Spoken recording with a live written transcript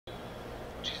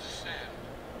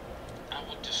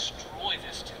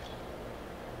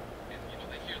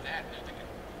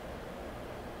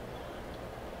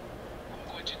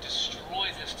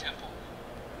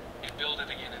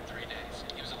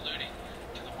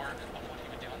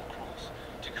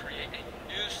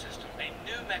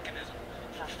mechanism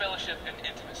for fellowship and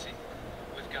intimacy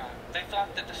with God. They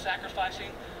thought that the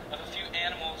sacrificing of a few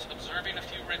animals, observing a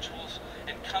few rituals,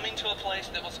 and coming to a place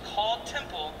that was called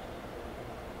temple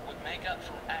would make up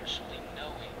for actually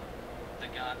knowing the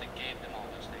God that gave them all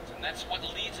those things. And that's what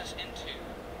leads us into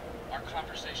our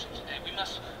conversation today. We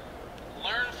must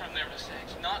learn from their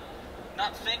mistakes, not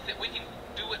think that we can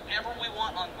do whatever we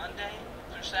want on Monday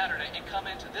through Saturday and come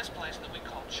into this place that we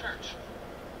call church.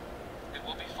 It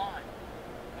will be fine.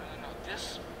 No.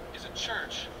 This is a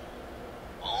church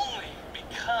only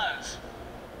because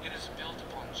it is built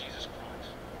upon Jesus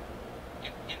Christ.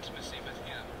 And intimacy with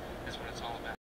Him is what it's all about.